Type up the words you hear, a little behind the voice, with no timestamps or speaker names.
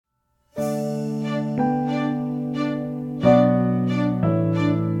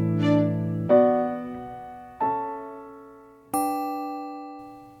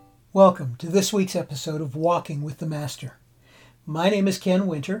Welcome to this week's episode of Walking with the Master. My name is Ken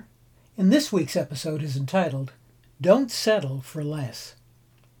Winter, and this week's episode is entitled, Don't Settle for Less.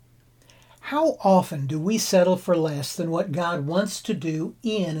 How often do we settle for less than what God wants to do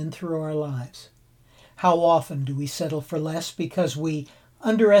in and through our lives? How often do we settle for less because we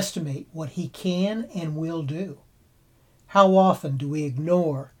underestimate what He can and will do? How often do we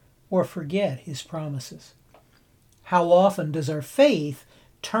ignore or forget His promises? How often does our faith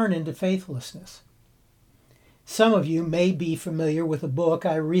turn into faithlessness? Some of you may be familiar with a book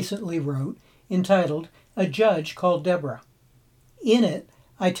I recently wrote entitled A Judge Called Deborah. In it,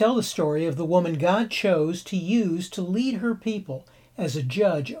 I tell the story of the woman God chose to use to lead her people as a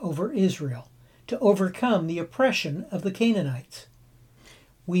judge over Israel to overcome the oppression of the Canaanites.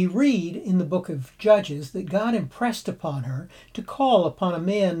 We read in the book of Judges that God impressed upon her to call upon a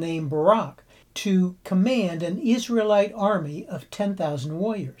man named Barak to command an Israelite army of 10,000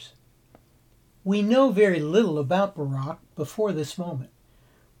 warriors. We know very little about Barak before this moment.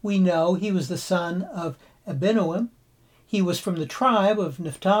 We know he was the son of Abinoam. He was from the tribe of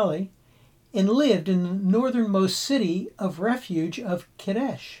Naphtali and lived in the northernmost city of refuge of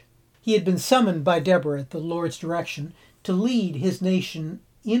Kadesh. He had been summoned by Deborah at the Lord's direction to lead his nation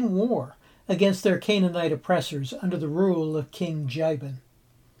in war against their Canaanite oppressors under the rule of King Jabin.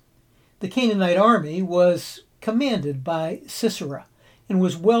 The Canaanite army was commanded by Sisera and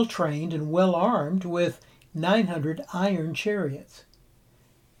was well trained and well armed with 900 iron chariots.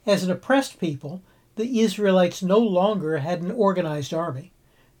 As an oppressed people, the Israelites no longer had an organized army,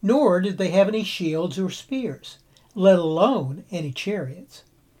 nor did they have any shields or spears, let alone any chariots.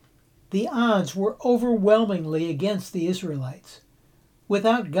 The odds were overwhelmingly against the Israelites.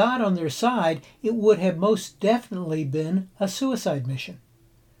 Without God on their side, it would have most definitely been a suicide mission.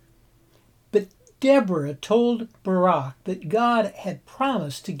 But Deborah told Barak that God had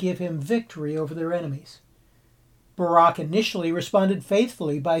promised to give him victory over their enemies. Barak initially responded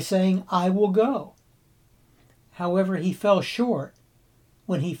faithfully by saying, "I will go." However, he fell short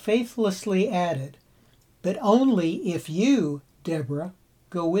when he faithlessly added, "But only if you, Deborah,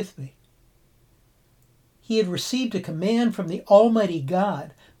 go with me." He had received a command from the Almighty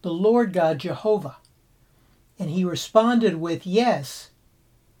God, the Lord God Jehovah, and he responded with yes,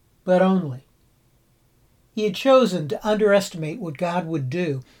 but only. He had chosen to underestimate what God would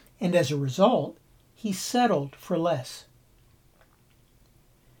do, and as a result, he settled for less.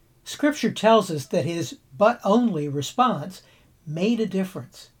 Scripture tells us that his "but only" response made a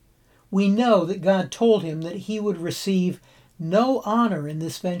difference. We know that God told him that he would receive no honor in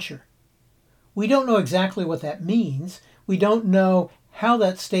this venture. We don't know exactly what that means. We don't know how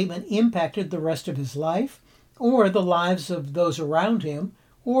that statement impacted the rest of his life, or the lives of those around him,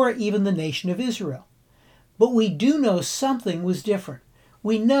 or even the nation of Israel. But we do know something was different.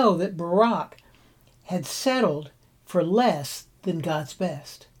 We know that Barak had settled for less than God's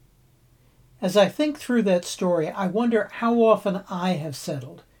best. As I think through that story, I wonder how often I have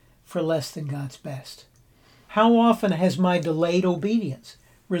settled for less than God's best. How often has my delayed obedience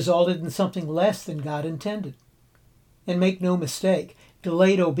resulted in something less than God intended? And make no mistake,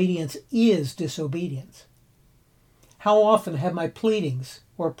 delayed obedience is disobedience. How often have my pleadings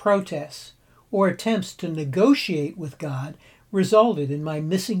or protests or attempts to negotiate with God resulted in my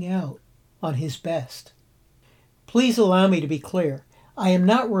missing out on His best? Please allow me to be clear. I am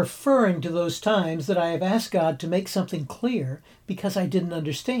not referring to those times that I have asked God to make something clear because I didn't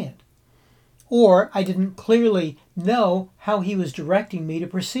understand, or I didn't clearly know how He was directing me to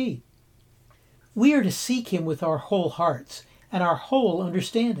proceed. We are to seek Him with our whole hearts and our whole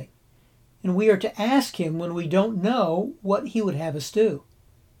understanding, and we are to ask Him when we don't know what He would have us do.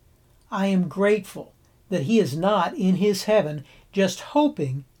 I am grateful that He is not in His heaven just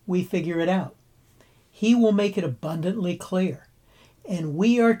hoping we figure it out. He will make it abundantly clear, and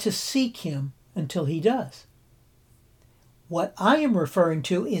we are to seek Him until He does. What I am referring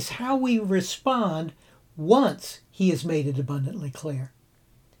to is how we respond once He has made it abundantly clear.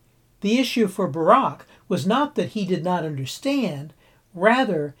 The issue for Barak was not that he did not understand,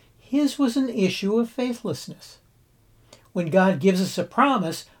 rather, his was an issue of faithlessness. When God gives us a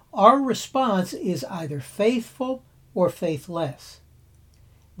promise, our response is either faithful or faithless.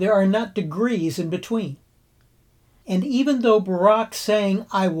 There are not degrees in between. And even though Barak saying,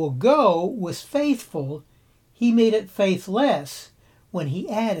 "I will go," was faithful, he made it faithless when he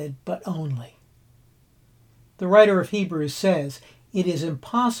added, "but only." The writer of Hebrews says, it is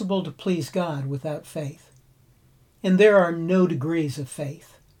impossible to please God without faith. And there are no degrees of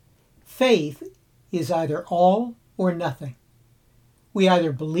faith. Faith is either all or nothing. We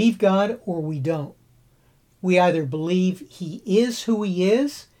either believe God or we don't. We either believe He is who He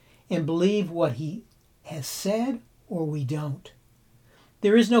is and believe what he has said or we don't.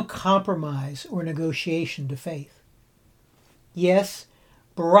 There is no compromise or negotiation to faith. Yes,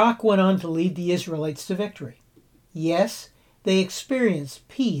 Barak went on to lead the Israelites to victory. Yes, they experienced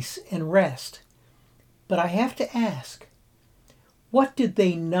peace and rest. But I have to ask, what did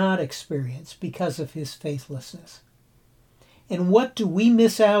they not experience because of his faithlessness? And what do we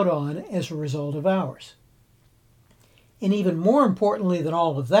miss out on as a result of ours? And even more importantly than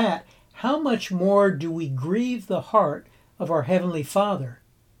all of that, how much more do we grieve the heart of our Heavenly Father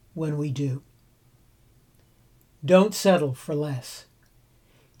when we do? Don't settle for less.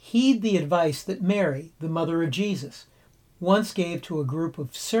 Heed the advice that Mary, the mother of Jesus, once gave to a group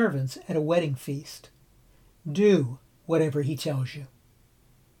of servants at a wedding feast. Do whatever he tells you.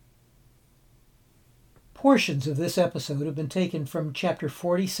 Portions of this episode have been taken from chapter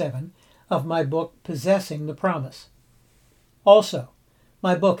 47 of my book, Possessing the Promise. Also,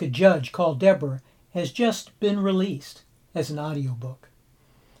 my book, A Judge Called Deborah, has just been released as an audiobook.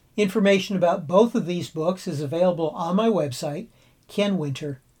 Information about both of these books is available on my website,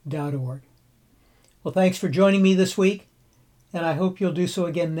 kenwinter.org. Well, thanks for joining me this week, and I hope you'll do so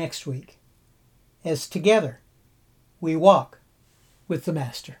again next week, as together we walk with the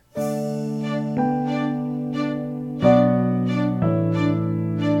Master.